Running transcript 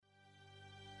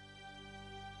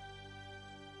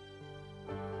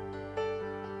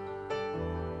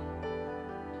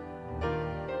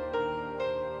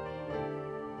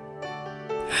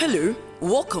Hello,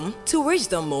 welcome to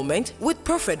Wisdom Moment with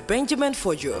Prophet Benjamin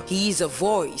Fojo. He is a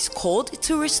voice called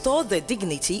to restore the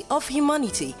dignity of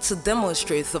humanity, to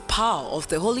demonstrate the power of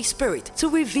the Holy Spirit, to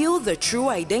reveal the true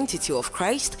identity of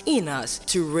Christ in us,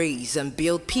 to raise and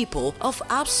build people of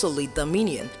absolute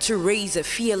dominion, to raise a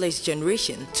fearless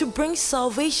generation, to bring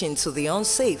salvation to the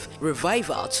unsafe,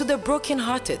 revival to the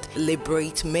brokenhearted,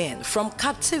 liberate men from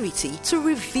captivity, to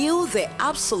reveal the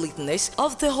absoluteness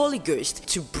of the Holy Ghost,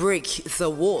 to break the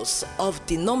walls of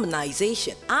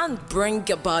denomination and bring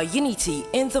about unity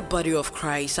in the body of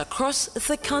Christ across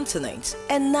the continent.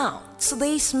 And now,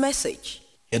 today's message.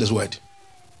 Hear this word.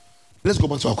 Let's go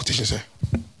back to our quotation, sir.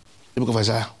 The book of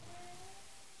Isaiah.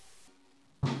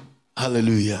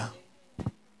 Hallelujah.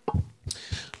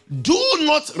 Do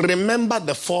not remember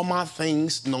the former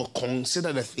things, nor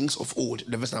consider the things of old.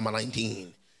 The verse number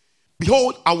 19.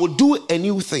 Behold, I will do a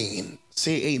new thing.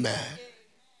 Say amen.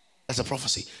 That's a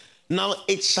prophecy. Now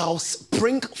it shall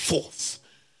spring forth.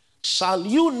 Shall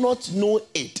you not know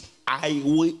it? I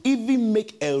will even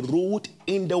make a road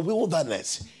in the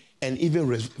wilderness and even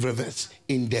rivers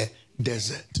in the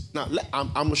desert. Now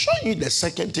I'm showing you the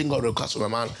second thing God requires from a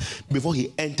man before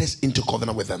he enters into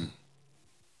covenant with them.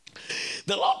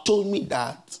 The Lord told me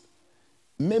that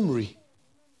memory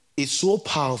is so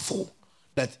powerful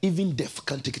that even death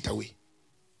can't take it away.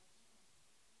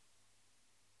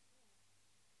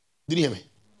 Did you hear me?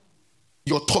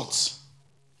 Your thoughts,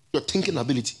 your thinking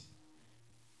ability,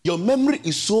 your memory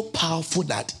is so powerful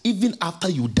that even after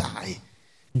you die,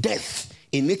 death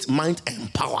in its mind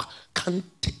and power can't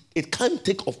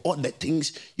take off all the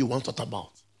things you once thought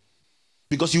about.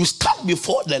 Because you stand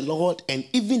before the Lord and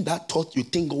even that thought you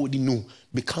think God already knew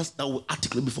becomes that will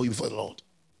articulate before you before the Lord.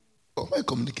 Oh, am I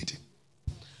communicating?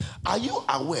 Are you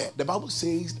aware? The Bible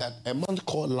says that a man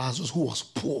called Lazarus, who was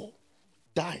poor,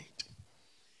 died.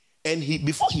 And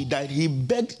before he died, he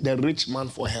begged the rich man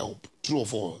for help, true or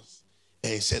false.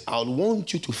 And he said, I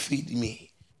want you to feed me.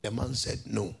 The man said,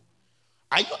 no.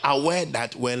 Are you aware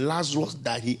that when Lazarus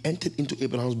died, he entered into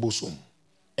Abraham's bosom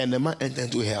and the man entered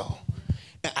into hell?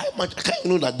 And I can't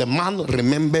know that the man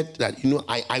remembered that,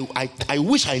 I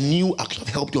wish I knew I could have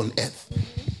helped you on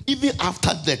earth. Even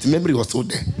after death, memory was still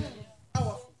there.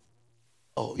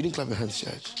 Oh, you didn't clap your hands,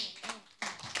 church.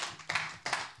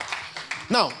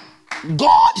 Now,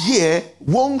 God here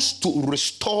wants to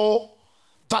restore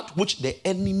that which the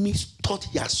enemies thought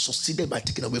he has succeeded by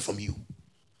taking away from you.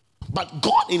 But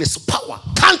God in his power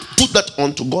can't do that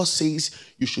until God says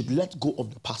you should let go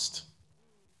of the past.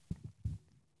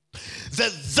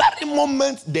 The very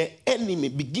moment the enemy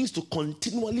begins to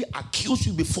continually accuse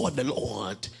you before the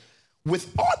Lord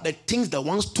with all the things that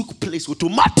once took place,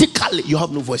 automatically you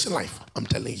have no voice in life. I'm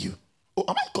telling you. Oh,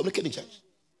 am I communicating, church?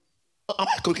 Am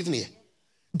I communicating here?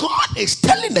 God is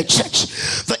telling the church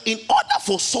that in order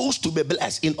for souls to be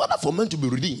blessed, in order for men to be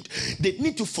redeemed, they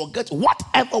need to forget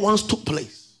whatever once took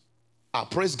place.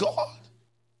 Praise God.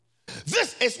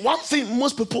 This is one thing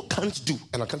most people can't do.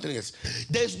 And I can't tell you this.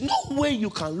 There's no way you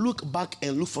can look back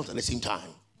and look front at the same time.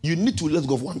 You need to let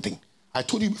go of one thing. I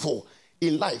told you before,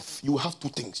 in life, you have two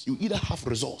things. You either have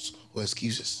results or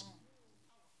excuses.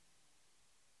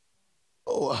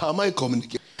 Oh, am I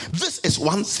communicating? This is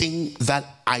one thing that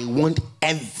I want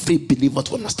every believer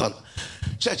to understand.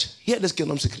 Church, hear this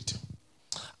kingdom secret.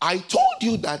 I told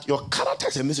you that your character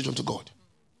is a message unto God.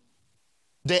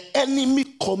 The enemy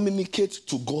communicates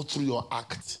to God through your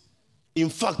act. In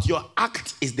fact, your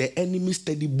act is the enemy's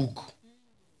study book.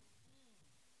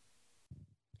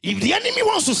 If the enemy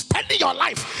wants to study your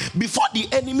life, before the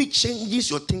enemy changes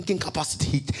your thinking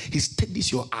capacity, he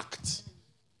studies your act.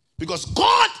 Because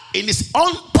God, in his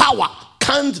own power,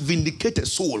 can't vindicate a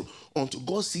soul until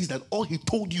God sees that all he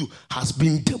told you has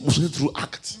been demonstrated through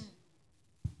act.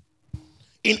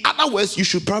 In other words, you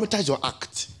should prioritize your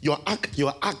act. Your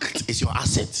act is your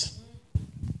asset.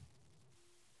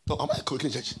 So am I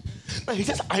correct, church? Now he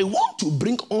says, I want to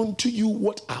bring unto you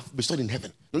what I've bestowed in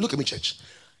heaven. Now look at me, church.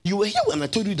 You were here when I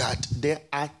told you that there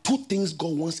are two things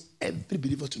God wants every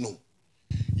believer to know.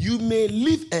 You may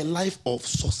live a life of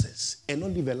success and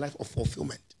not live a life of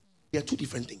fulfillment. They are two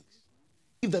different things.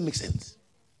 If that makes sense.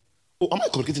 Oh, am I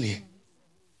communicating here?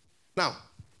 Now,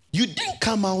 you didn't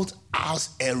come out as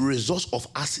a result of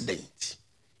accident.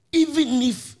 Even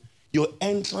if your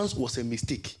entrance was a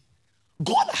mistake,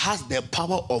 God has the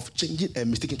power of changing a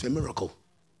mistake into a miracle.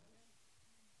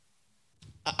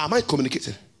 Am I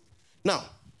communicating? Now,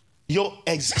 your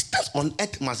existence on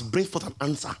earth must bring forth an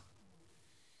answer.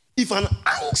 If an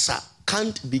answer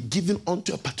can't be given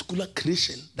unto a particular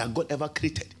creation that God ever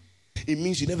created, it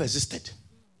means you never existed.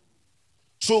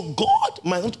 So God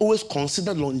might not always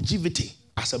consider longevity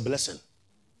as a blessing.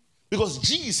 Because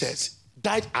Jesus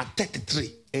died at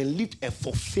 33 and lived a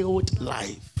fulfilled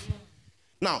life.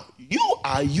 Now, you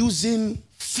are using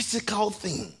physical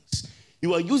things.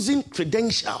 You are using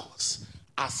credentials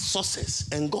as sources.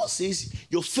 And God says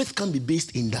your faith can be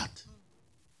based in that.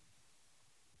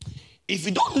 If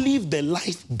you don't live the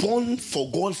life born for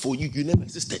God for you, you never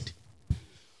existed.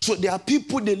 So there are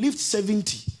people, they lived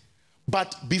 70.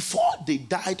 But before they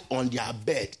died on their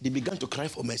bed, they began to cry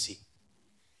for mercy.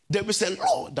 There is a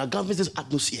law that governs this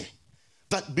atmosphere.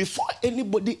 That before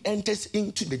anybody enters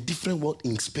into the different world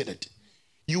in spirit,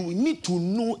 you need to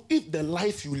know if the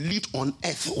life you lived on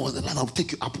earth was the life that will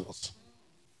take you upwards.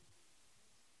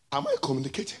 Am I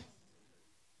communicating?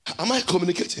 Am I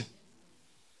communicating?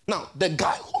 Now, the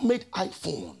guy who made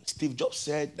iPhone, Steve Jobs,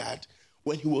 said that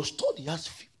when he was told he has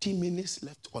 15 minutes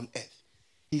left on earth,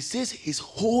 he says his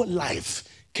whole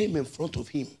life came in front of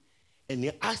him and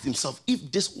he asked himself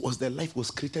if this was the life he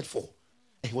was created for.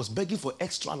 And he was begging for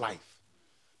extra life.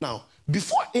 Now,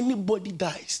 before anybody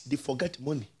dies, they forget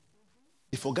money.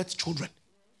 They forget children.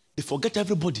 They forget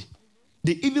everybody.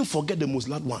 They even forget the most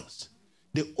loved ones.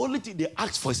 The only thing they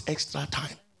ask for is extra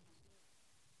time.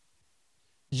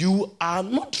 You are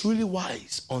not really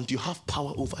wise until you have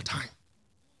power over time.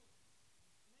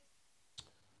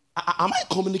 Am I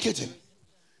communicating?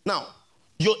 Now,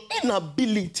 your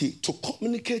inability to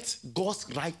communicate God's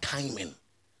right timing,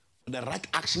 the right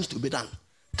actions to be done,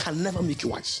 can never make you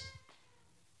wise.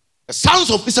 The sons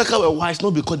of Issachar were wise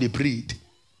not because they prayed,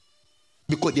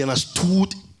 because they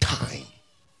understood time.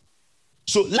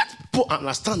 So let people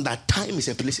understand that time is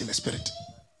a place in the spirit.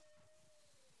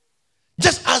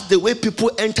 Just as the way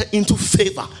people enter into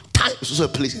favor, time is also a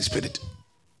place in the spirit.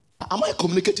 Am I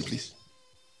communicating, please?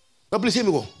 Now, please hear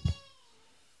me go.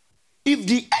 If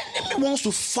the enemy wants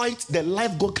to fight the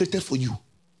life God created for you,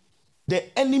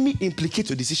 the enemy implicates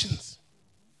your decisions.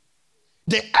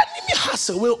 The enemy has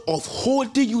a way of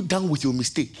holding you down with your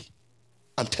mistake.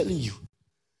 I'm telling you.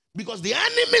 Because the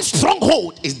enemy's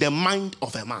stronghold is the mind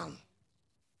of a man.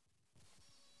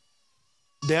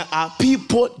 There are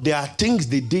people, there are things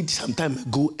they did some time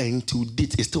ago and to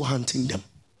date is still hunting them.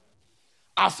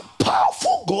 As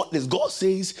powerful God is, God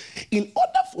says, in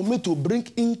order for me to bring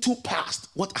into past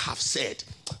what I have said,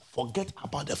 forget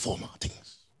about the former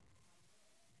things.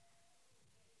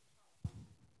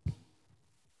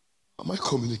 Am I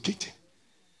communicating?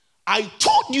 I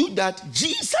told you that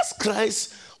Jesus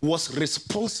Christ was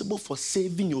responsible for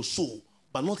saving your soul,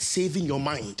 but not saving your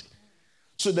mind.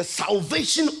 So the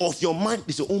salvation of your mind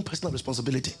is your own personal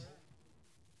responsibility.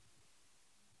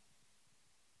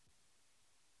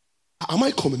 Am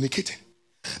I communicating?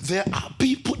 There are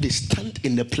people, they stand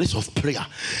in the place of prayer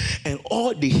and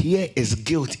all they hear is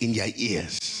guilt in their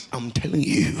ears. I'm telling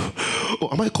you. Oh,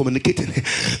 am I communicating?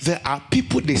 There are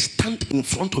people, they stand in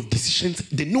front of decisions.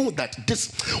 They know that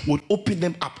this would open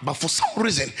them up. But for some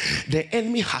reason, the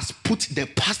enemy has put the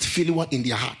past failure in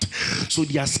their heart. So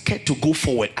they are scared to go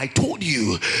forward. I told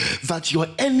you that your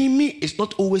enemy is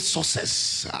not always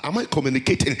success. Am I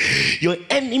communicating? Your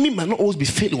enemy might not always be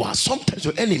failure. Sometimes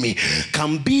your enemy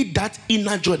can be that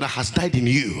inner joy that has died in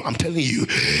you. I'm telling you.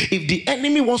 If the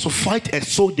enemy wants to fight a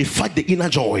soul, they fight the inner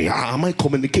joy. Am I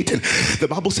communicating? The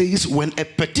Bible says when a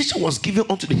petition was given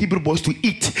unto the Hebrew boys to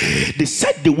eat, they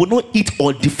said they will not eat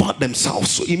or defile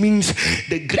themselves. So it means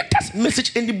the greatest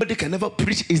message anybody can ever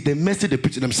preach is the message they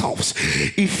preach themselves.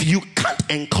 If you can't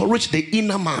encourage the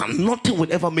inner man, nothing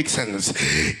will ever make sense.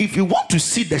 If you want to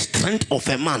see the strength of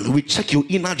a man, we check your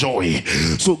inner joy.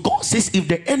 So God says if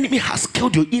the enemy has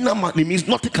killed your inner man, it means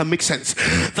nothing can make sense.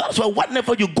 That's why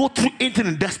whenever you go through anything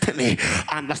in destiny,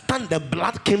 understand the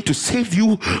blood came to save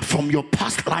you from your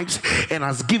past lives and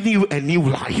has given you a new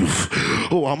life.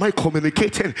 Oh, am I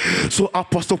communicating? So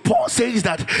Apostle Paul says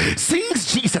that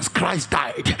since Jesus Christ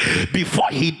died, before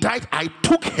he died, I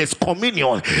took his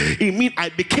communion. It means I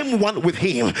became one with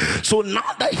him. So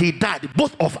now that he died,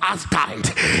 both of us died.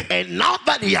 And now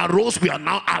that he arose, we are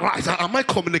now arise. Am I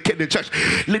communicating, church?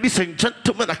 Ladies and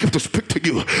gentlemen, I came to speak to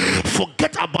you.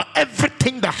 Forget about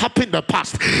everything that happened in the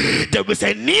past. There is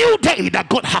a new day that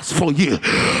God has for you.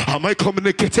 Am I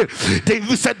communicating?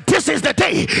 David said, this is the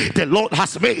day the Lord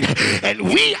has made, and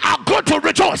we are going to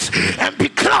rejoice and be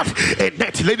glad in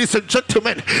it. Ladies and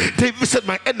gentlemen, David said,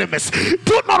 my enemies,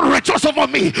 do not rejoice over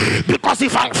me, because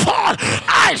if I fall,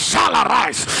 I shall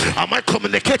arise. Am I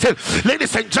communicating?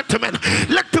 Ladies and gentlemen,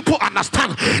 let people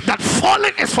understand that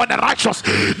falling is is for the righteous,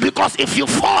 because if you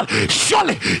fall,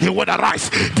 surely you will arise.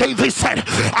 David said,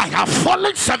 I have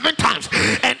fallen 7 times,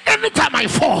 and anytime I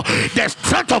fall, the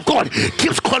strength of God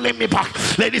keeps calling me back.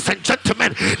 Ladies and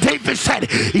gentlemen, David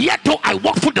said, yet though I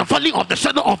walk through the valley of the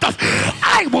shadow of death,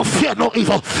 I will fear no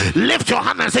evil. Lift your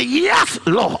hand and say, yes,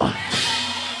 Lord.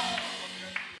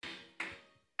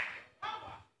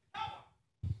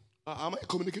 Am I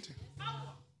communicating?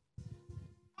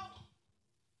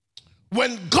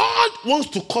 When God wants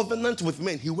to covenant with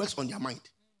men, he works on their mind.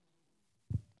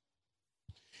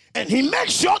 And he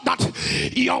makes sure that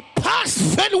your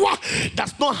past failure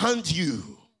does not haunt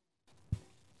you.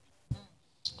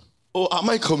 Oh, am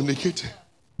I communicating?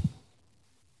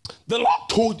 The Lord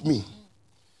told me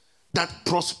that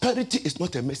prosperity is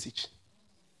not a message.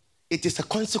 It is a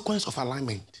consequence of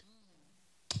alignment.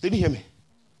 Did you hear me?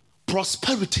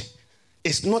 Prosperity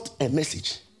is not a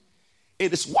message.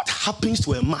 It is what happens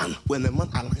to a man when a man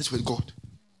aligns with God.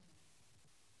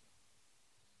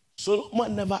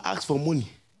 Solomon never asked for money.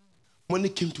 Money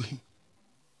came to him.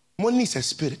 Money is a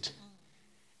spirit,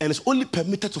 and it's only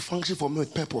permitted to function for me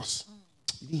with purpose.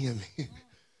 You didn't hear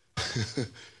me?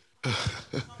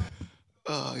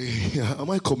 Am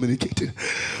I communicating?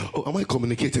 Oh, am I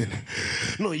communicating?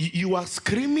 No, you are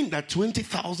screaming that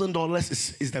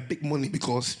 $20,000 is the big money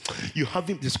because you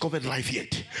haven't discovered life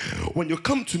yet. When you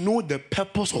come to know the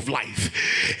purpose of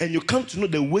life and you come to know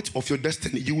the weight of your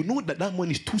destiny, you will know that that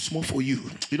money is too small for you.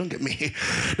 You don't get me?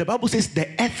 The Bible says the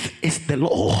earth is the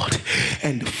Lord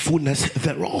and the fullness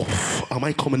thereof. Am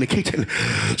I communicating?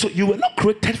 So you were not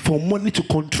created for money to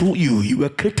control you. You were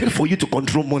created for you to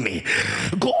control money.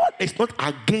 God is not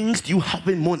against you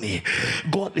having money.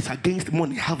 God is against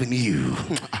money having you.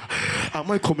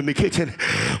 Am I communicating?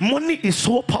 Money is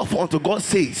so powerful until God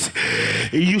says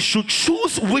you should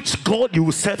choose which God you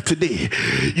will serve today.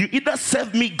 You either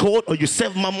serve me, God, or you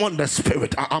serve Mammon, the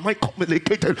spirit. Am I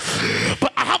communicating?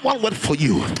 But I have one word for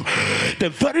you. The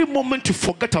very moment you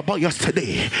forget about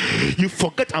yesterday, you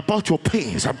forget about your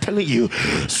pains. I'm telling you,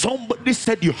 somebody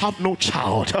said you have no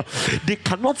child. They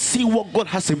cannot see what God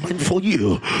has in mind for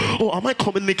you. Oh, am I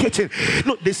communicating?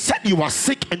 No, they said you are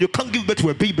sick and you can't give birth to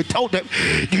a baby. Tell them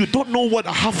you don't know what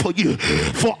I have for you.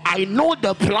 For I know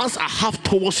the plans I have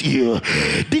towards you.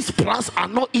 These plans are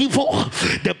not evil.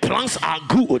 The plans are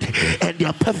good and they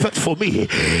are perfect for me.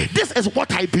 This is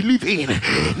what I believe in.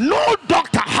 No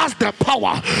doctor has the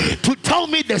power to tell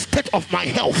me the state of my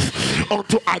health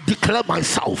until I declare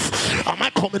myself. Am I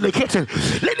communicating?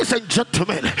 Ladies and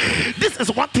gentlemen, this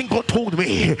is one thing God told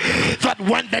me, that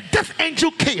when the death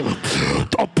angel came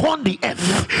upon the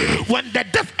earth, when the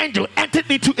death angel entered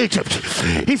into Egypt,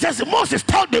 he says, Moses,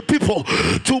 tell the people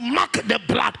to mark the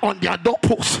blood on their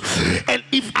doorposts, and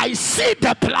if I see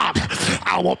the blood,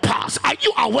 I will pass. Are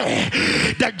you aware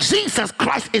that Jesus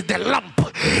Christ is the lamb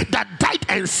that died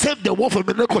and saved the world from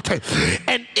iniquity?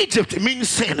 And Egypt means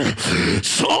sin.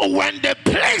 So when they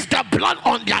placed the blood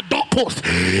on their doorpost,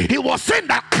 he was saying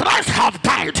that Christ have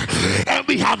died and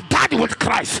we have died with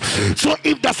Christ. So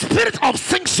if the spirit of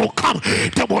sin shall come,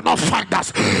 they will not find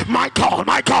us. My God,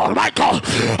 my God, my God,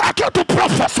 I came to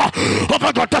prophesy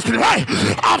over your destiny. Hey,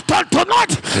 after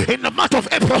tonight, in the month of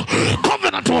April,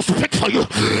 covenant will speak for you.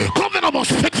 Covenant will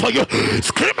speak for you.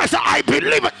 Scream and say, I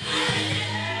believe it.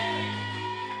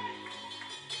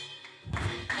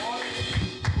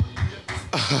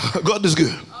 God is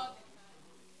good.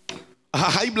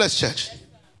 How you blessed, church?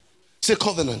 Say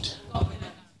covenant.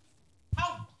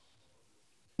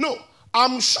 No,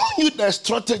 I'm showing you the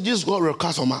strategies God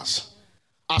requires from us.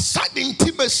 Aside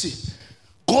intimacy,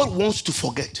 God wants to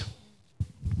forget.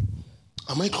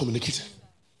 Am I communicating?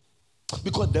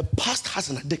 Because the past has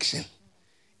an addiction.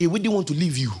 He really want to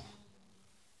leave you.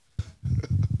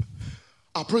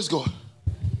 I praise God.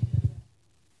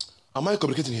 Am I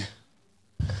communicating here?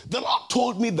 The Lord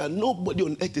told me that nobody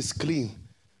on earth is clean,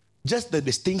 just that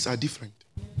the stains are different.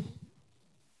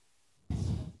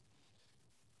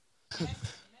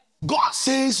 God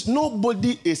says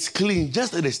nobody is clean,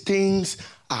 just that the stains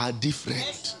are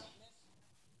different.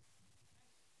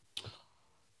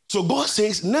 So God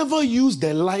says never use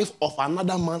the life of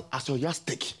another man as your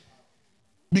yardstick,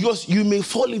 because you may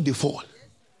fall if they fall.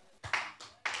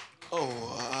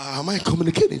 Oh, am I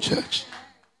communicating, church?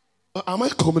 Am I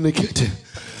communicating?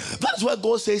 That's why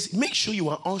God says make sure you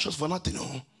are anxious for nothing.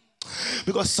 No?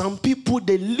 Because some people,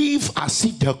 they live as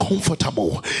if they're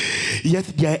comfortable, yet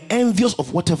they are envious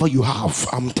of whatever you have.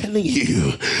 I'm telling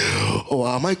you. Oh,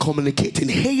 am I communicating?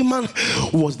 Haman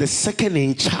was the second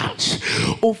in charge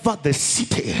over the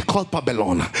city called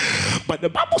Babylon. But the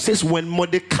Bible says when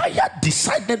Mordecai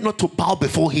decided not to bow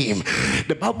before him,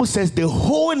 the Bible says the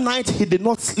whole night he did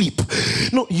not sleep.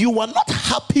 No, you are not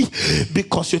happy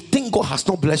because you think God has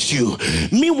not blessed you.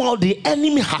 Meanwhile, the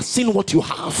enemy has seen what you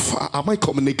have. Am I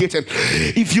communicating?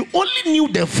 If you only knew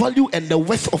the value and the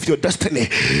worth of your destiny,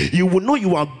 you will know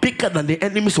you are bigger than the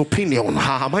enemy's opinion.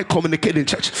 Am I communicating,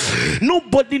 church?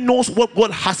 Nobody knows what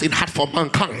God has in heart for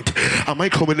mankind. Am I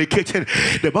communicating?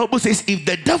 The Bible says if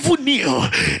the devil knew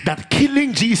that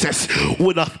killing Jesus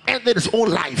would have ended his own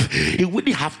life, he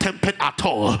wouldn't have tempered at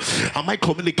all. Am I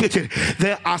communicating?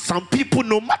 There are some people,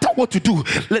 no matter what you do,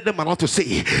 let them allow to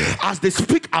say, as they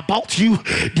speak about you,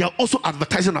 they are also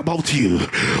advertising about you.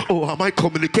 Oh, am I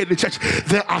communicating, church?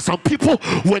 There are some people,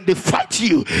 when they fight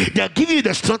you, they are giving you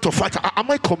the strength to fight. Am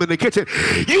I communicating?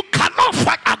 You cannot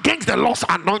fight against the Lord's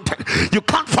anointed. You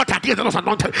can't fight against the Lord's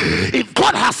anointed. If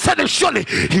God has said it, surely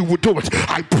he will do it.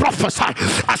 I prophesy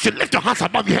as you lift your hands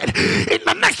above your head, in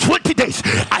the next 20 days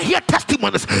I hear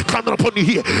testimonies coming upon you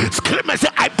here. Scream and say,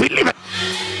 I believe it.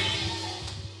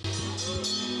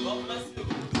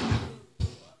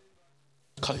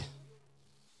 Okay.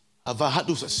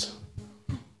 Avahaduses.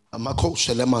 Amako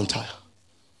Shelemantaya.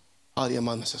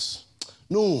 Ariamanases.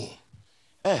 No.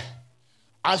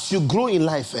 As you grow in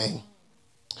life,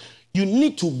 you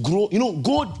need to grow.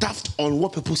 Go daft on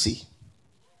what people say.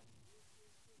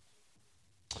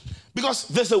 Because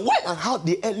there's a way on how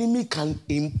the enemy can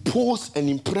impose and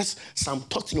impress some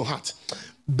thoughts in your heart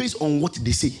based on what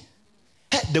they say.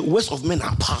 The words of men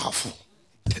are powerful.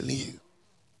 I'm telling you.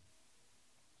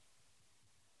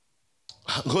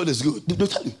 God is good. They'll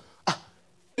tell you,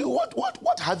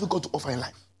 what have you got to offer in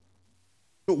life?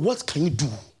 What can you do?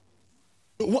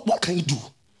 What can you do?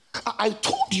 I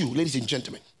told you, ladies and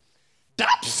gentlemen,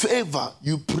 that favor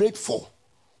you prayed for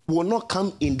will not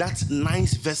come in that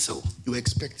nice vessel you were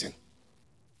expecting.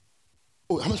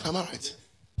 Oh, am I right?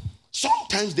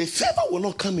 Sometimes the favor will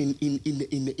not come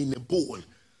in a bowl.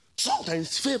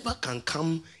 Sometimes favor can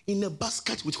come in a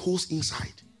basket with holes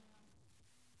inside.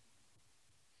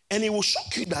 And it will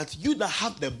shock you that you that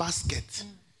have the basket,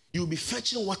 you'll be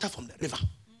fetching water from the river.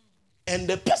 And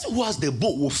the person who has the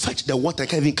boat will fetch the water and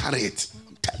can't even carry it.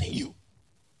 I'm telling you.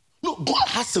 No, God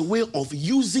has a way of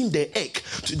using the egg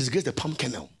to disgrace the palm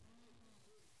kernel.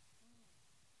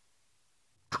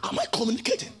 Am I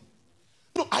communicating?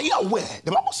 No, are you aware?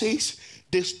 The Bible says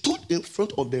they stood in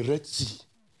front of the Red Sea.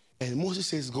 And Moses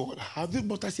says, God, have you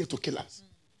brought us here to kill us?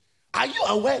 Are you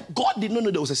aware? God did not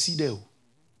know there was a sea there.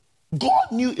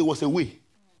 God knew it was a way.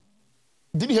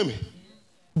 Did you hear me?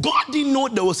 God didn't know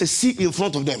there was a sea in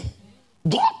front of them.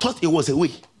 God thought it was a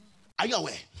way. Are you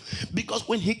aware? Because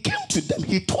when he came to them,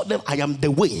 he told them, I am the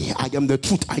way, I am the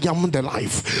truth, I am the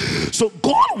life. So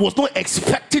God was not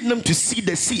expecting them to see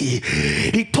the sea.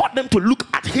 He taught them to look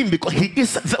at him because he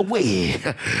is the way.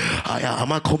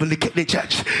 Am I communicating,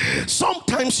 church?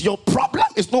 Sometimes your problem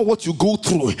is not what you go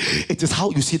through. It is how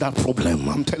you see that problem.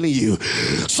 I'm telling you.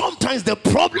 Sometimes the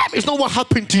problem is not what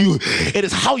happened to you. It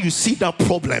is how you see that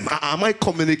problem. Am I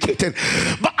communicating?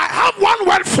 But I have one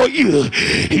word for you.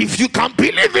 If you can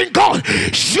believe in God,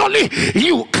 surely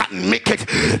you can make it.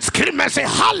 Scream and say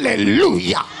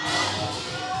hallelujah.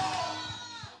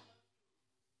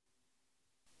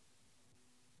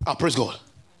 Praise God.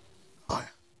 Right.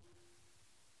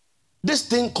 This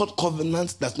thing called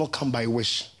covenant does not come by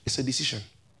wish. It's a decision.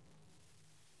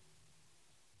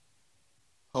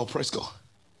 Oh, praise God.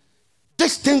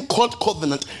 This thing called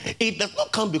covenant, it does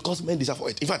not come because men deserve for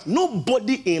it. In fact,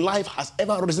 nobody in life has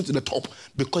ever risen to the top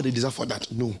because they deserve for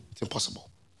that. No, it's impossible.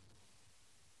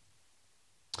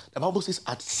 The Bible says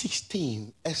at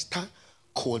 16, Esther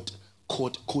could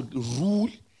rule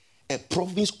a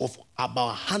province of about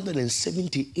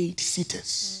 178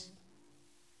 cities.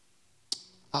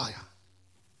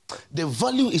 The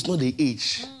value is not the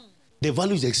age. The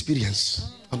value is the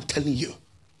experience. I'm telling you.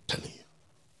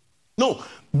 No,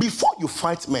 before you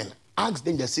fight men, ask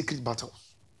them their secret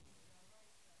battles.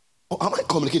 Oh, am I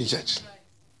communicating, church?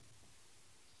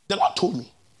 The Lord told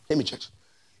me. Let me church.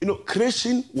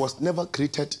 Creation was never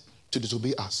created to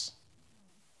disobey us.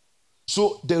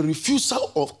 So the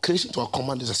refusal of creation to our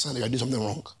command is a sign that you are doing something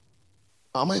wrong.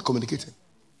 Am I communicating?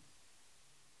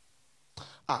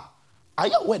 Are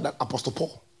you aware that Apostle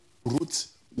Paul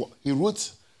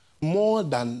wrote more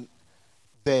than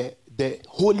the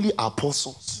holy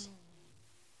apostles?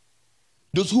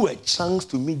 Those who were chance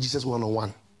to meet Jesus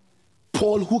one-on-one.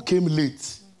 Paul, who came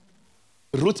late,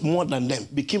 wrote more than them,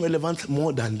 became relevant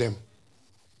more than them.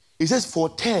 He says for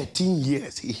 13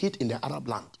 years he hid in the Arab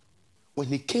land. When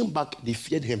he came back, they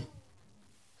feared him.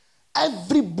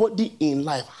 Everybody in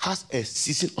life has a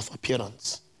season of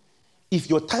appearance. If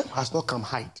your time has not come,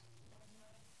 hide.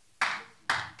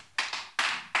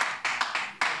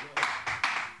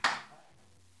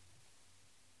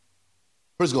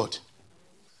 Praise God.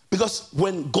 Because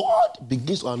when God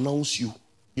begins to announce you,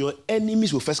 your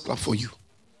enemies will first clap for you.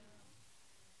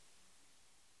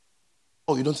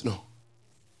 Oh, you don't know?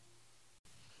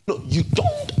 No, you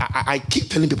don't. I keep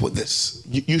telling people this.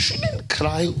 You shouldn't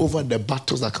cry over the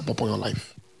battles that come upon your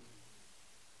life.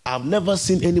 I've never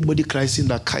seen anybody cry saying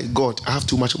that, God, I have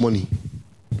too much money.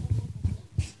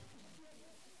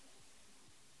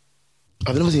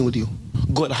 I've never seen anybody.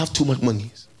 God, I have too much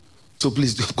money. So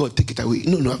please, God, take it away.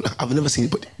 No, I've never seen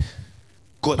anybody.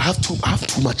 God, I have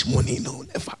too much money. No,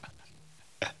 never.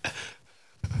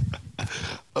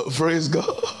 Praise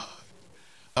God.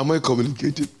 Am I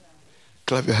communicating?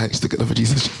 Clap your hands together for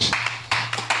Jesus.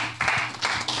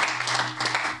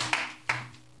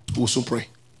 We'll soon pray.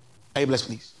 Are you blessed,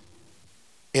 please?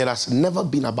 It has never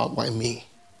been about why me.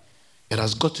 It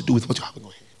has got to do with what you have in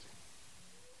your head.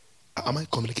 Am I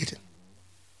communicating?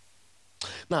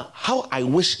 Now, how I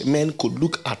wish men could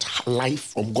look at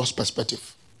life from God's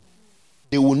perspective.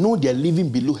 They will know they're living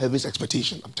below heaven's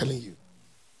expectation. I'm telling you.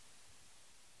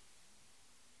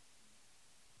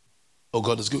 Oh,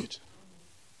 God is good.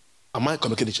 Am I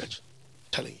communicating, church?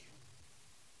 I'm telling you.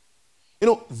 You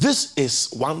know, this is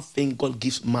one thing God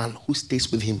gives man who stays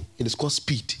with him. It is called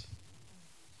speed.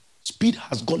 Speed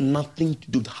has got nothing to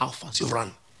do with how fast you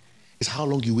run. It's how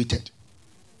long you waited.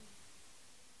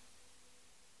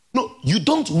 No, you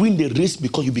don't win the race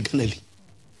because you began early.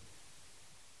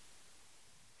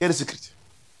 Here's the secret.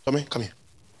 Come here.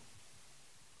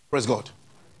 Praise God.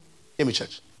 Hear me,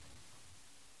 church.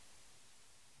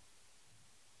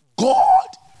 God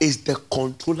is the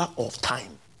controller of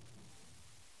time.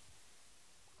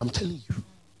 I'm telling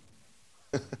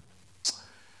you.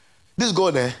 This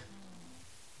God,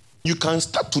 you can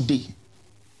start today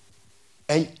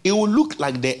and it will look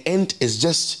like the end is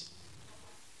just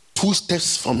 2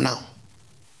 steps from now.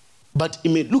 But it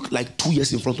may look like 2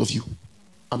 years in front of you.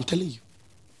 I'm telling you.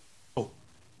 Oh,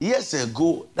 years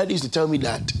ago, that used to tell me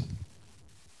that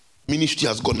ministry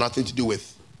has got nothing to do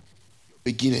with your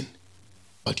beginning,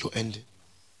 but your ending.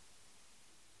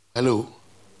 Hello?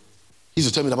 He used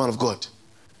to tell me, the man of God,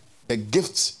 the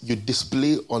gifts you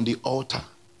display on the altar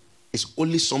is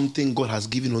only something God has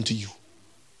given unto you.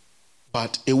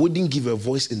 But it wouldn't give a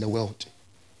voice in the world.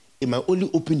 It might only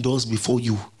open doors before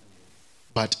you.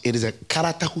 But it is a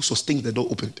character who sustains the door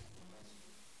opened.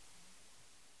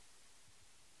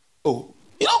 Oh,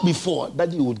 you know, before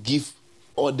Daddy would give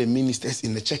all the ministers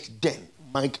in the church then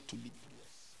mic to lead.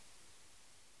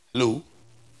 Hello?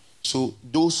 So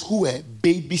those who were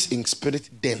babies in spirit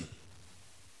then,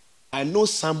 I know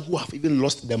some who have even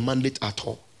lost the mandate at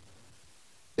all.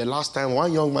 The last time,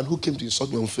 one young man who came to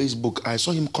insult me on Facebook, I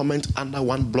saw him comment under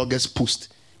one blogger's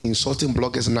post, insulting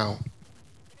bloggers now.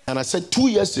 And I said, 2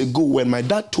 years ago, when my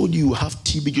dad told you have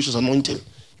TB Joshua's anointing,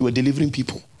 you were delivering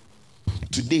people.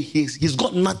 Today, he's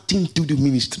got nothing to do with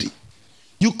ministry.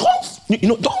 You can't,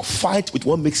 don't fight with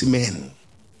what makes a man.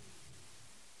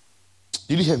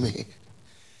 Did you hear me?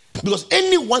 Because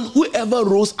anyone who ever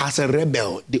rose as a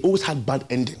rebel, they always had bad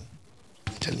ending.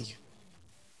 I'm telling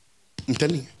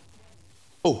you.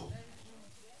 Oh,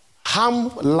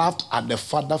 Ham laughed at the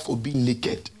father for being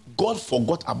naked. God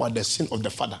forgot about the sin of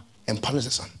the father and punished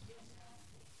the son.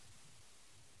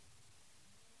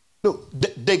 No,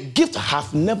 the gift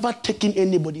has never taken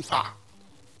anybody far.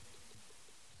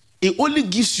 It only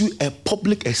gives you a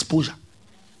public exposure.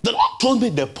 The Lord told me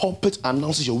the pulpit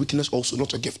announces your weakness also,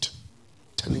 not a gift.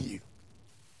 I'm telling you.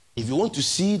 If you want to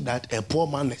see that a poor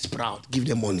man is proud, give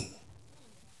them money.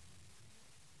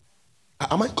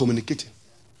 Am I communicating?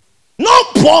 No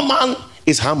poor man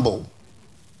is humble.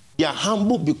 They are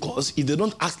humble because if they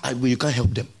don't act like you can't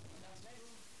help them.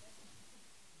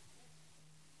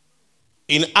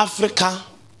 In Africa,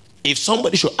 if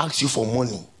somebody should ask you for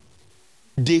money,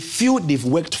 they feel they've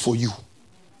worked for you.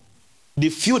 They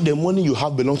feel the money you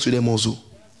have belongs to them also.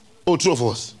 Oh, true of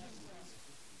us.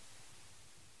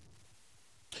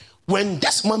 When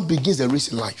this man begins a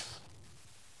race in life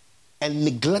and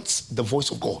neglects the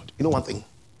voice of God, you know one thing?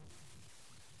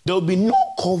 There will be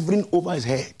no covering over his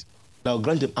head that will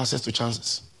grant him access to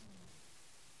chances.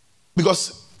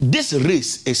 Because this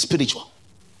race is spiritual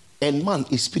and man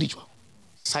is spiritual.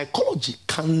 Psychology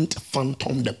can't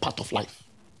phantom the path of life.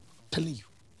 I'm telling you.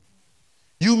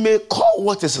 You may call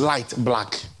what is light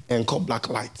black and call black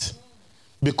light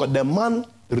because the man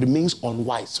remains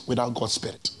unwise without God's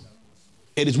spirit.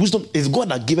 It is wisdom. It's God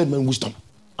that giveth man wisdom.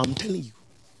 I'm telling you.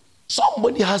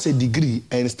 Somebody has a degree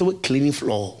and is still cleaning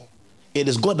floor. It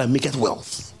is God that maketh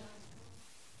wealth.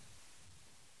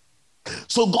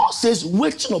 So God says,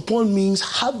 waiting upon means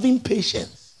having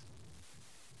patience.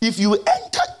 If you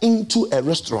enter into a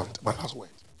restaurant, my last word,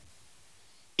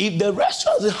 If the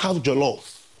restaurant doesn't have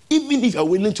jollof, even if you're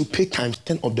willing to pay times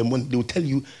 10 of the money, they will tell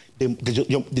you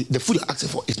the food you're asking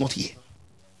for is not here.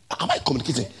 Am I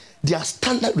communicating? Their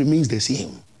standard remains the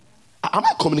same. Am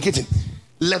I communicating?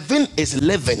 11 is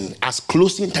 11 as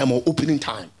closing time or opening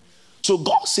time. So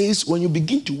God says when you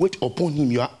begin to wait upon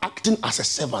him, you are acting as a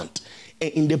servant.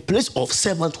 And in the place of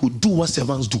servant who do what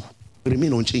servants do,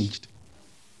 remain unchanged.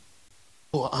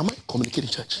 Oh, am I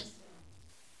communicating, church?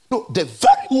 No, the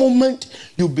very moment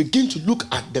you begin to look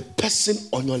at the person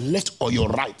on your left or your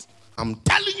right, I'm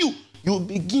telling you, you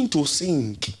begin to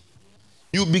sink.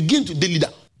 You begin to leader.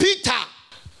 Peter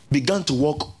began to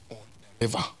walk on the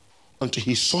river until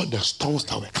he saw the storms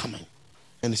that were coming.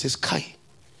 And he says, Kai,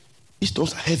 these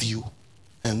storms are heavy.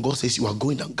 And God says, you are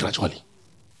going down gradually.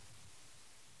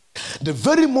 The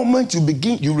very moment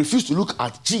you refuse to look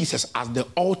at Jesus as the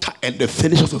altar and the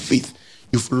finisher of your faith,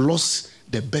 you've lost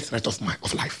the birthright of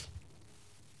life.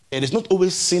 It is not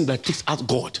always sin that takes out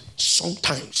God.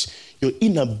 Sometimes your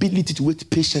inability to wait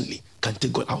patiently can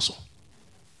take God also.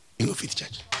 In your faith,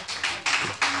 church.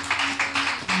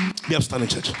 Be upstanding,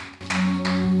 church.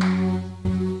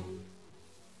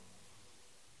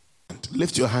 And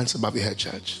lift your hands above your head,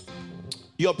 church.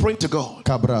 You're praying to God.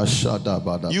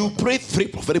 You prayed 3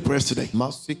 prophetic prayers today.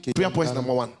 Prayer point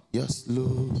number 1. Yes,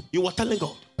 Lord. You were telling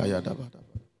God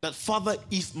that, Father,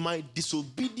 if my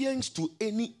disobedience to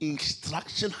any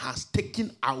instruction has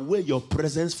taken away your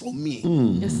presence from me,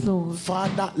 Yes, Lord.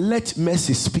 Father, let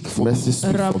mercy speak for me.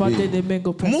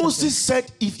 Moses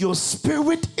said, if your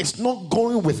spirit is not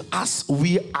going with us,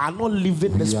 we are not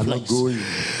leaving this place.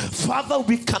 Father,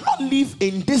 we cannot live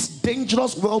in this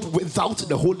dangerous world without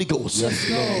the Holy Ghost.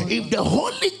 If the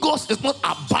Holy Ghost is not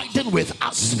abiding with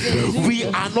us, we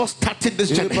are not starting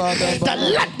this journey. That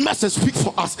let mercy speak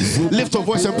for us. Lift your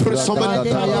voice and pray.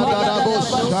 Somebody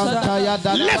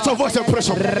lift your voice and pray.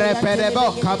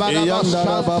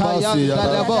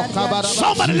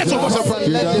 Somebody lift your voice and pray.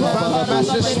 Let divine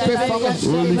mercy speak for me. Let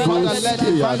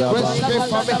divine grace speak for me.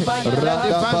 Let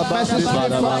divine mercy speak for me.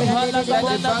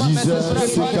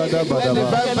 Let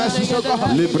divine mercy speak for me. Let divine mercy speak for me. Let divine mercy speak for me.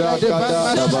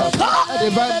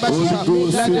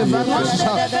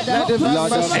 Let divine mercy speak for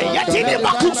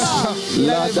me. Let divine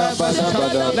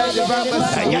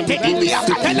mercy speak for me.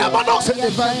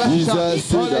 Jesus,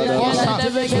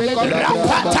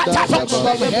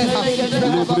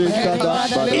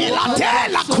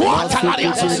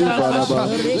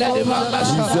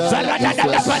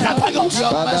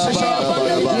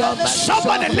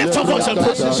 somebody lift your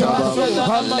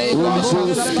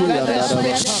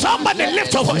voice and pray. Somebody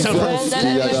lift your voice and pray.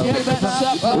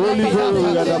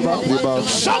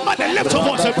 Somebody lift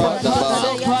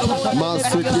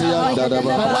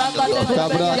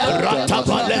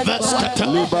your voice and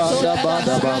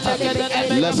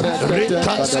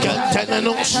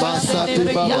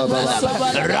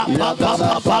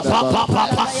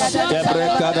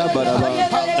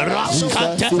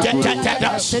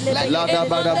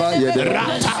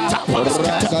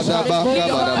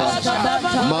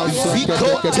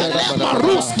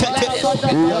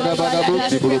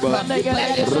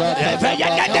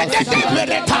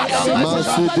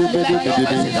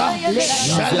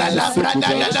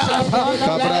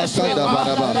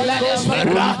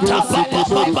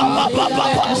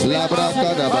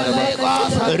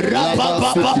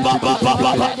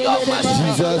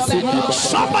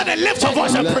Somebody lift your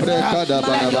voice and pray.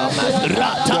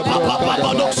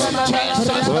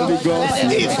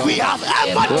 If we have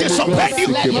ever disobeyed you,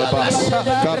 let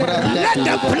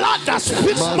the blood that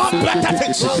speaks more better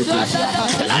things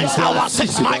cleanse our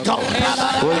sins, my God.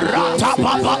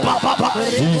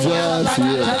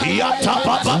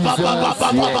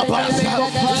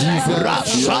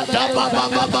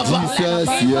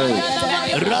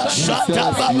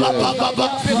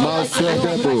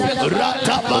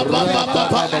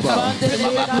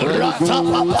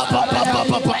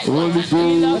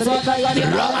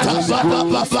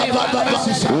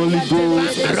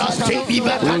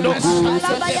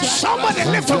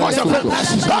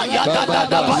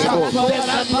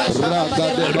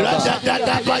 Somebody lift your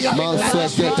voice and pray.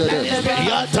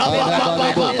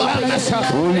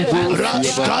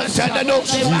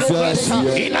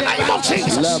 In the name of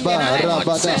Jesus.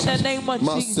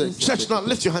 Church, now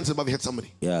lift your hands above your head,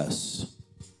 somebody. Yes.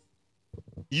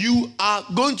 You are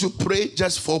going to pray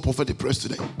just 4 prophetic prayers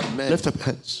today. Amen. Lift up your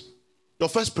hands. Your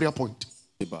first prayer point.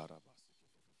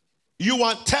 You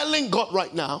are telling God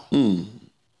right now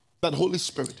that Holy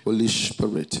Spirit,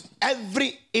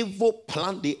 every evil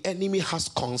plan the enemy has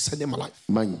concerning my life,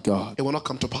 my God, it will not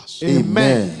come to pass.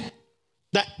 Amen.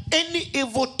 that any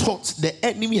evil thoughts the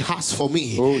enemy has for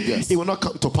me, it will not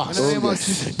come to pass.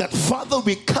 That Father,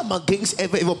 we come against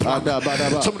every evil plan.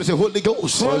 Somebody say Holy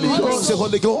Ghost. Holy Ghost. Say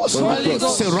Holy Ghost. Holy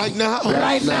Ghost. Say right now,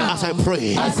 as I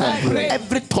pray,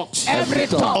 every thought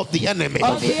of the enemy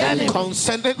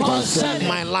concerning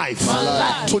my life,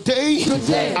 today,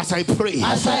 as I pray,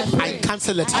 I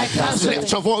cancel it.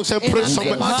 Lift your voice and pray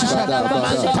somebody.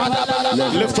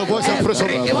 Lift your voice and pray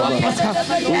somebody.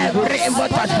 Every evil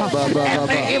thought,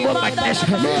 every evil madness, in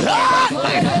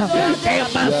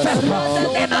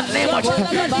the name of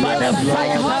by the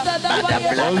fire, by the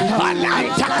blood,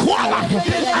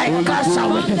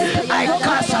 I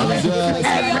cast away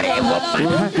every evil man,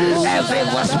 every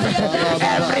whisper,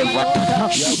 every water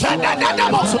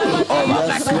over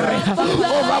my career,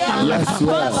 over my life,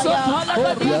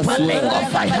 lake of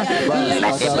fire,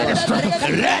 let it be destroyed,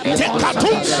 let it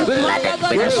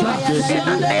be destroyed in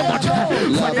the name of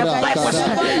for the Bible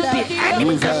says the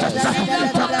enemy comes to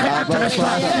destroy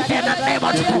in the name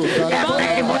of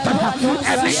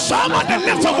every somebody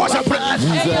lift your voice and pray.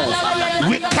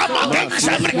 We come against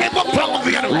every evil plan of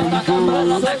the enemy.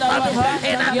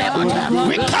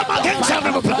 We come against every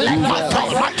evil plan. My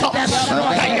God.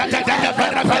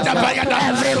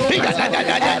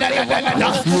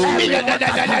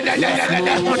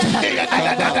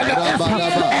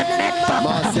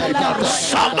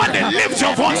 Somebody lift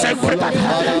your voice and pray.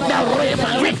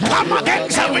 We come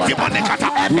against every demonic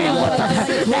attack.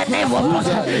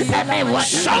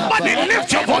 Somebody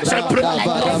lift your voice and pray.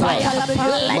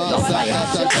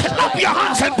 Clap your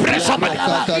hands and pray somebody.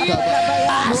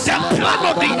 The plan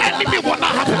of the enemy will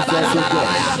not happen.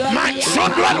 My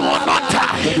children will not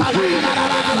die.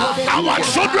 Our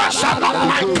children shall not.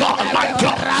 My God.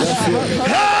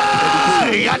 Hey!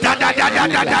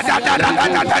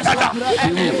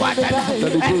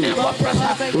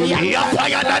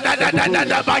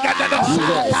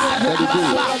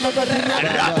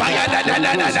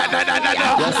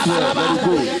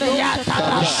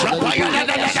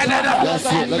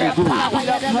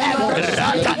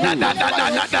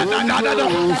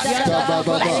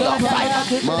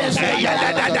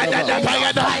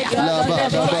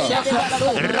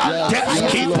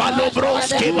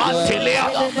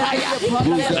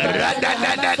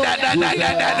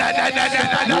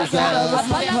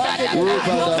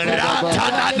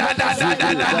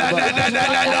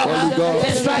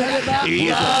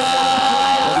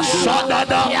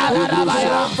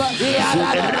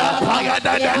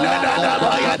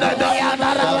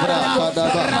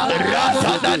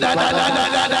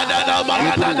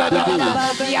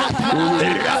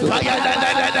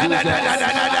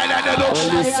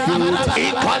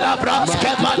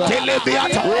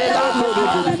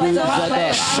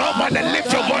 Somebody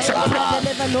lift your voice and pray.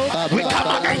 We come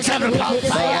against every plan.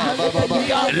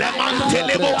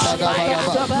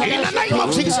 In the name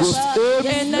of Jesus.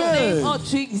 In the name of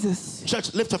Jesus.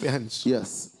 Church, lift up your hands.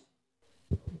 Yes.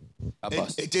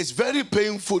 It is very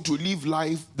painful to live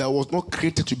life that was not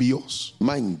created to be yours.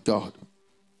 My God.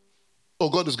 Oh,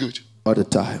 God is good. All the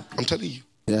time. I'm telling you.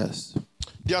 Yes.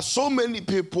 There are so many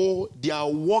people, they are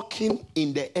walking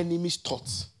in the enemy's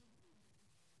thoughts.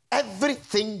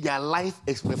 Everything their life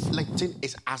is reflecting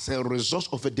is as a result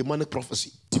of a demonic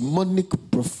prophecy. Demonic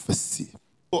prophecy.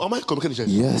 Oh, am I communicating?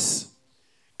 Yes.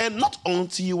 And not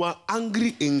until you are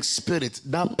angry in spirit,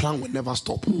 that plan will never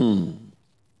stop.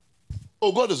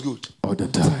 Oh, God is good. All the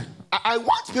time. I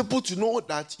want people to know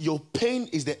that your pain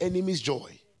is the enemy's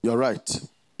joy. You're right.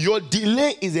 Your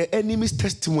delay is the enemy's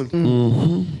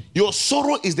testimony. Your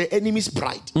sorrow is the enemy's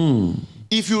pride.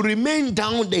 If you remain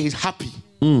down there, he's happy.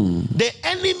 The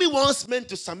enemy wants men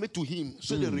to submit to him,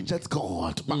 so they reject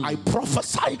God. But I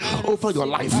prophesy over your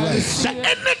life that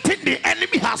anything the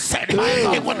enemy has said,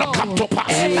 it will not come to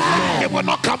pass. It will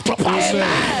not come to pass.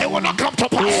 It will not come to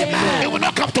pass. It will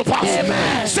not come to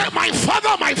pass. Say, my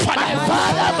Father, my Father,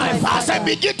 as I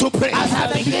begin to pray,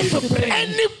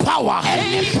 any power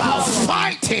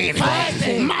fighting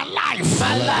my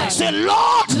life, say,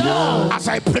 Lord, as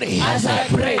I pray,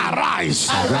 arise.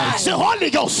 Say, Holy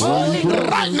Ghost,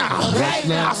 right now,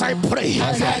 as I pray,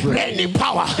 any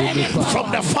power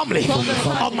from the family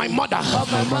of my mother,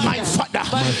 my father,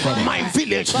 my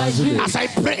village, as I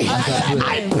pray,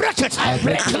 I break it.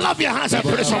 Clap your hands and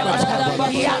pray somebody.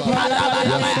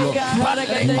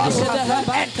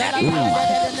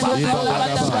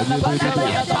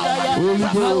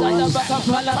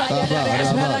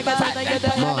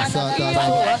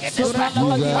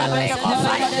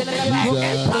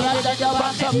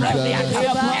 Somebody lift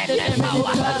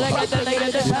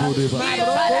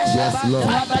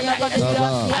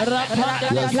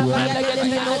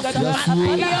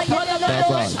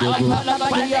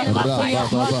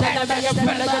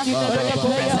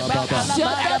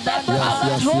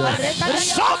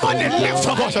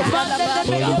your voice.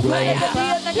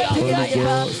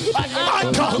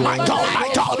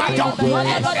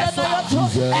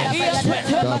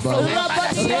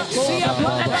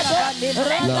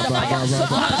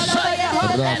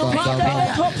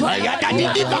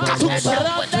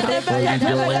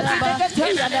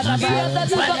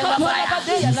 My God.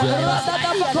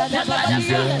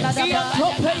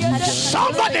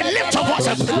 Somebody lift your voice.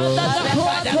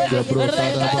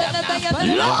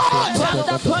 Lord,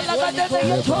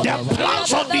 the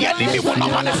plans of the enemy will not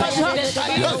manifest.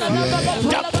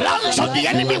 The plans of the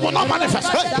enemy will not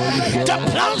manifest. The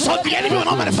plans of the enemy will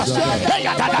not manifest.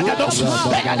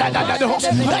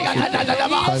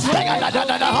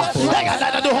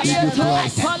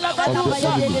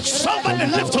 Somebody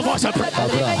lift your voice and pray.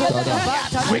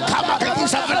 We come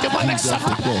against every demonic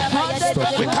scepter.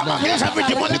 We come against every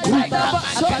demonic group.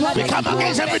 We come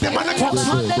against every demonic force.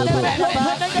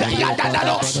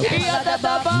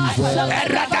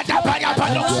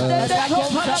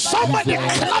 Somebody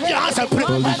clap your hands and pray.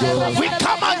 We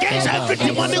come against every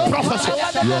demonic prophecy.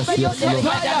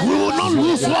 We will not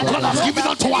lose what God has given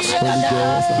unto us.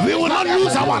 We will not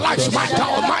lose our lives. My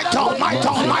God.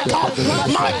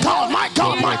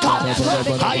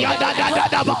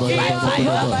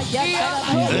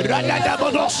 In the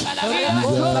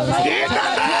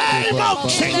name of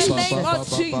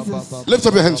Jesus. Lift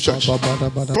up your hands, church.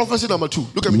 Prophecy number 2.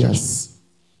 Look at me, church.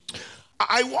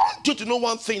 I want you to know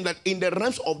one thing, that in the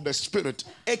realms of the spirit,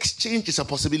 exchange is a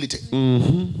possibility.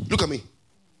 Look at me.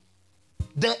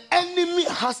 The enemy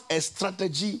has a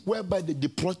strategy whereby they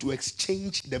deploy to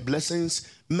exchange the blessings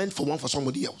meant for one for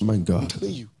somebody else. My God. I'm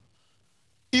telling you.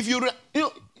 If you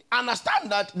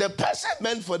understand that the person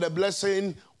meant for the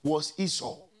blessing was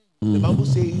Esau. The Bible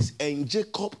says, and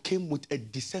Jacob came with a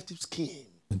deceptive scheme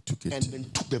and then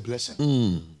took the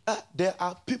blessing. There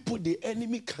are people, the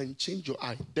enemy can change your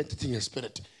identity and your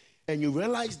spirit. And you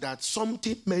realize that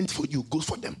something meant for you goes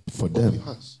for them. For them.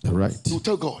 Right. You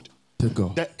tell God.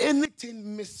 That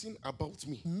anything missing about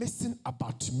me,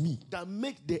 that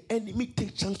make the enemy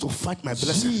take chance to fight my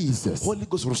blessing. Jesus. Holy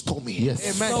Ghost restore me.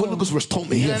 Yes. Amen. Holy Ghost restore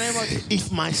me. Yes.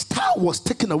 If my star was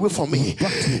taken away from me,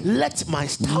 let my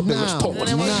star be restored.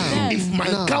 If my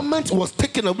garment was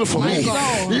taken away from me,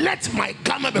 let my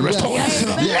garment be restored.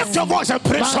 Lift your voice and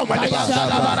pray somebody.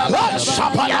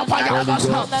 Somebody lift your voice.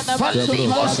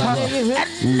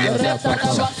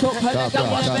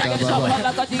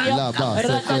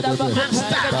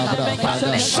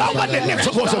 Somebody lift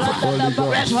your voice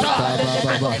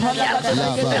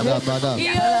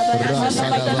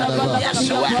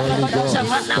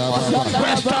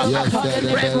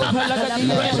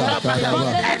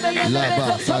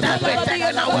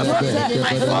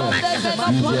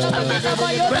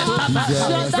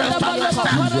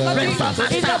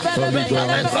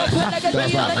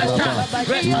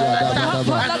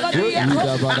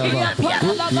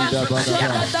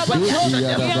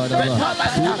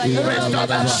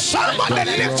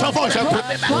and pray.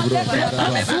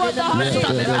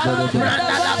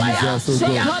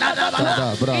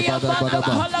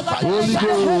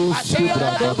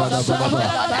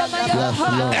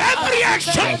 Every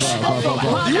exchange,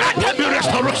 let there be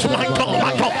restoration. My God.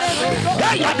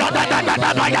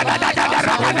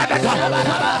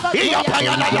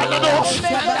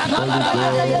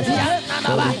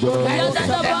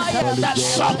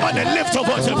 Somebody lift your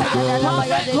voice and pray.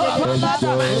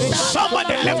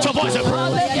 Somebody lift your voice and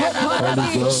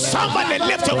pray. Somebody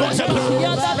lift your voice and pray.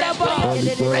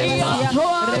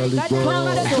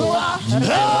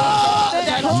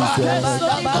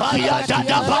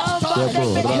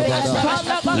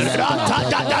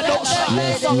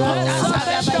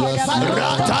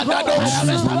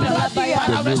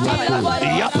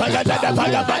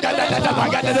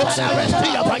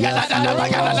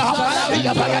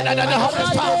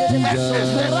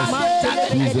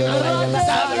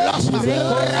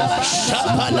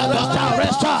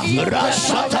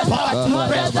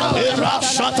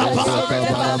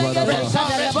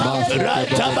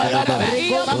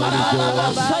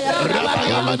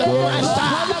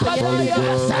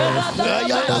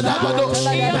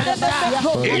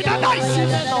 In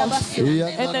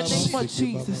the name of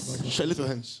Jesus. Shall I lift your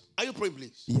hands? Are you praying,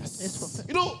 please? Yes.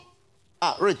 You know,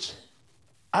 Rich,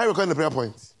 I recording the prayer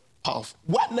points. Powerful.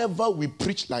 Whenever we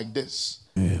preach like this,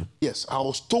 yes, I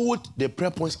was told the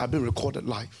prayer points have been recorded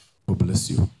live. God bless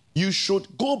you. You should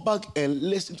go back and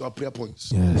listen to our prayer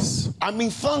points. Yes. I mean,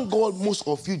 thank God most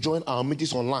of you join our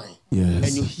meetings online. Yes.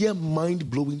 And you hear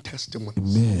mind-blowing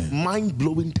testimonies. Amen.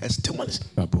 Mind-blowing testimonies.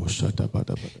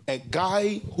 A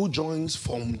guy who joins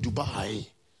from Dubai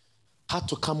had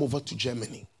to come over to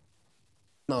Germany.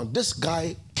 Now, this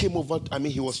guy came over,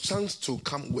 he was chanced to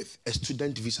come with a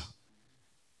student visa.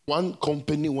 One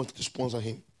company wanted to sponsor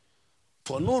him.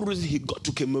 For no reason, he got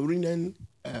to Cameroonian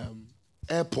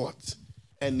airport,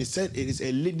 and he said it is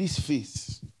a lady's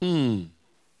face in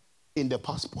the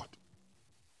passport.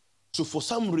 So for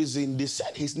some reason, they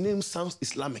said his name sounds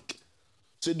Islamic.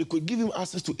 So they could give him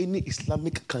access to any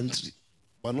Islamic country,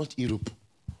 but not Europe.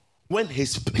 When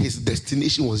his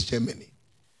destination was Germany.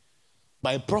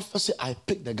 By prophecy, I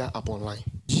picked the guy up online.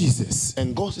 Jesus.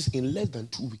 And God says, in less than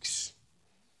 2 weeks,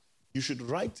 you should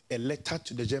write a letter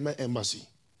to the German embassy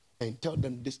and tell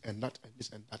them this and that and this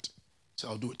and that. So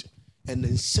I'll do it. And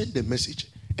then send the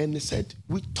message. And they said,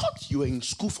 we thought you were in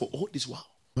school for all this while.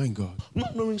 My God.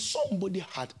 Not knowing somebody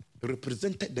had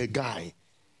represented the guy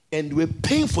and were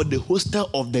paying for the hostel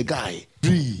of the guy.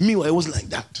 Meanwhile, it was like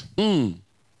that.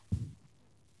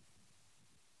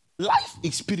 Life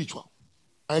is spiritual.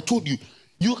 I told you,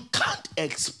 you can't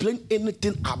explain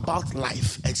anything about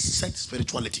life except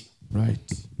spirituality. Right.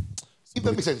 If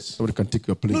that makes sense. Somebody can take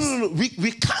your place. No.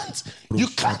 We can't. You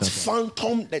can't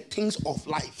phantom the things of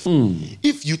life.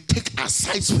 If you take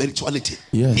aside spirituality,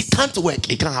 it can't work.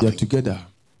 It can't happen. They're together.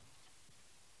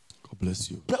 God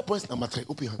bless you. Prayer point number 3.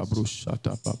 Open your hands.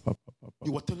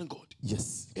 You were telling God.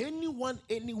 Yes. Anyone,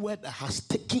 anywhere that has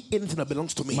taken anything that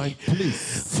belongs to me, My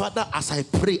place. Father, as I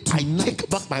pray, I take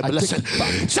back my blessing.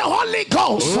 Say, Holy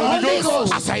Ghost,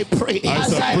 as I pray,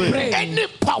 any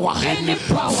power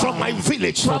from my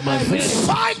village,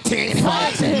 fighting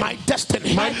my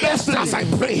destiny, as I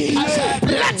pray,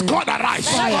 let God arise.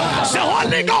 Say,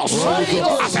 Holy Ghost,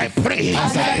 as I pray,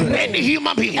 any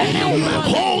human being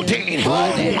holding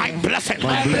my blessing,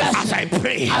 as I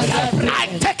pray, I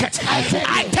take it. I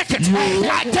take it.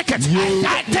 I take it.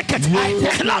 I take it.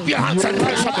 Clap your hands and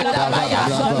praise for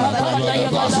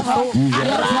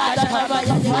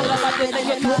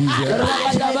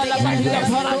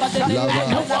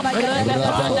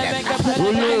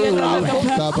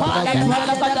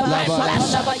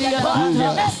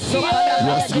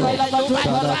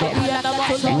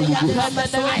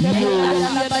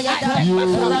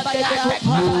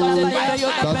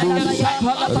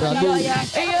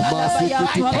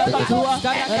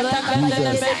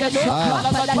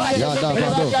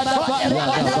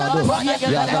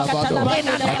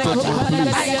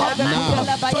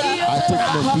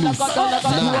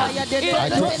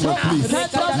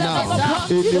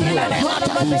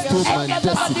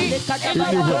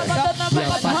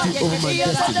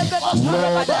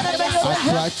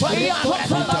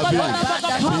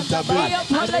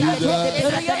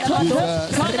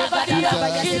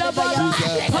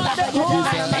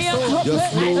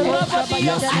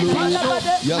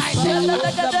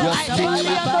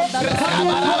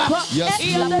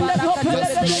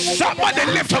somebody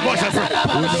lift your voice and pray.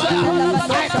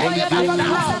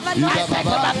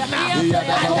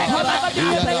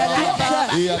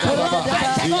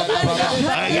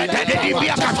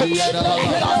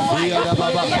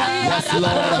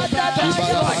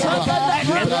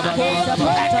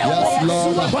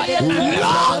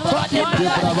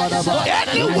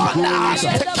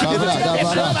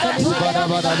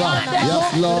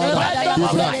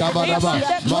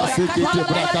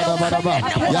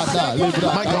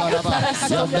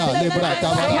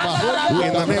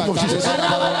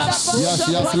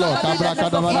 Yes, Lord.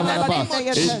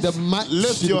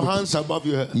 Lift your hands above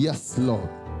your head. Yes, Lord.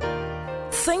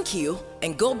 Thank you,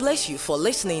 and God bless you for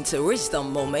listening to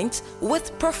Wisdom Moment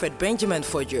with Prophet Benjamin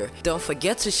Fodger. Don't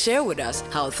forget to share with us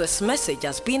how this message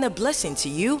has been a blessing to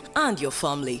you and your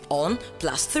family on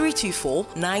 +324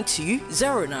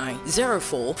 9209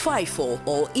 0454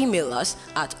 or email us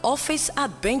at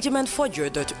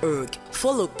office@benjaminfodger.org.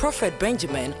 Follow Prophet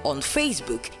Benjamin on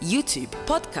Facebook, YouTube,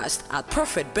 podcast at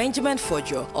Prophet Benjamin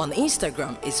Fodger. On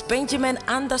Instagram is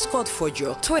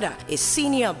Benjamin_Fodger. Twitter is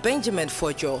Senior Benjamin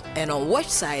Fodger. And our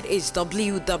website is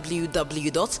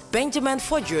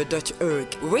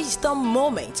www.benjaminfodger.org. Wisdom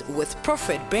Moment with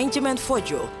Prophet Benjamin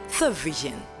Fodger. The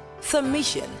vision, the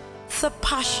mission, the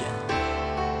passion.